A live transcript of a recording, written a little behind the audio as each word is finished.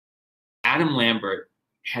Adam Lambert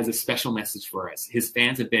has a special message for us. His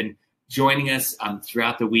fans have been joining us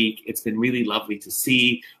throughout the week. It's been really lovely to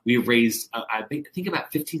see. We have raised, I think about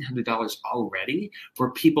 $1,500 already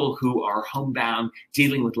for people who are homebound,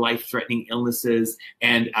 dealing with life-threatening illnesses.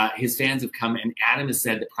 And his fans have come, and Adam has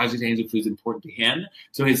said that Project Angel Food is important to him.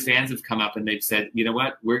 So his fans have come up and they've said, you know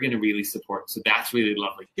what, we're going to really support. So that's really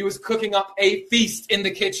lovely. He was cooking up a feast in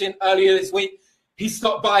the kitchen earlier this week. He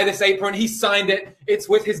stopped by this apron. He signed it. It's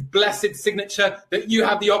with his blessed signature that you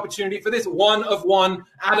have the opportunity for this one-of-one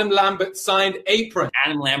Adam Lambert signed apron.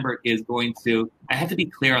 Adam Lambert is going to, I have to be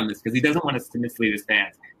clear on this because he doesn't want us to mislead his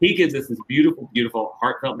fans. He gives us this beautiful, beautiful,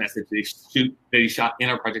 heartfelt message that he shot in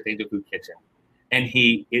our Project Angel Food kitchen. And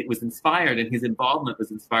it was inspired, and his involvement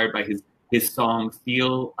was inspired by his song,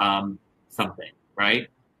 Feel Something, right?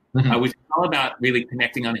 Mm-hmm. Which is all about really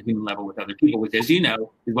connecting on a human level with other people, which, as you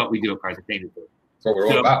know, is what we do at Project Angel Food. So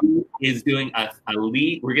we're all about. He is doing a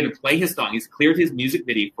lead. We're going to play his song. He's cleared his music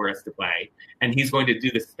video for us to play, and he's going to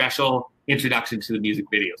do the special introduction to the music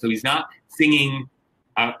video. So he's not singing.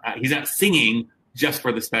 He's not singing just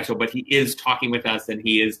for the special, but he is talking with us, and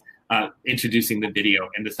he is introducing the video.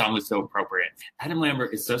 And the song is so appropriate. Adam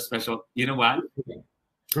Lambert is so special. You know what?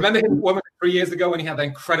 Remember him 3 years ago when he had that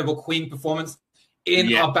incredible Queen performance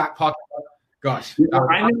in our back pocket? Gosh.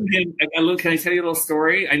 I know him. Can I tell you a little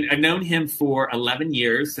story? I've known him for 11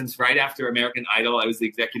 years, since right after American Idol. I was the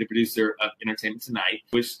executive producer of Entertainment Tonight,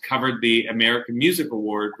 which covered the American Music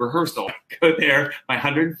Award rehearsal. Go there, my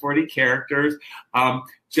 140 characters.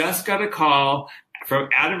 Just got a call from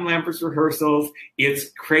Adam Lambert's rehearsals.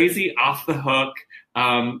 It's crazy, off the hook.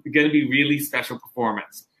 Going to be really special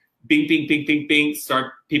performance. Bing, bing, bing, bing, bing.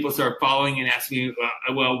 People start following and asking,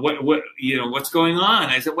 well, what's going on?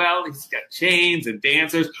 I said, well, he's got chains and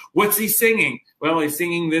dancers. What's he singing? Well, he's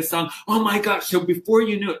singing this song. Oh my gosh. So before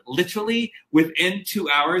you knew it, literally within 2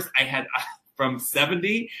 hours, I had from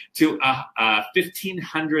 70 to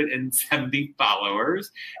 1,570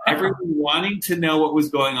 followers, everyone wanting to know what was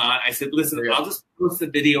going on. I said, listen, I'll just post the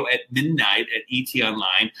video at midnight at ET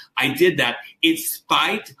Online. I did that. It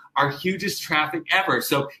spiked our hugest traffic ever.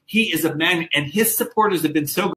 So he is a man, and his supporters have been so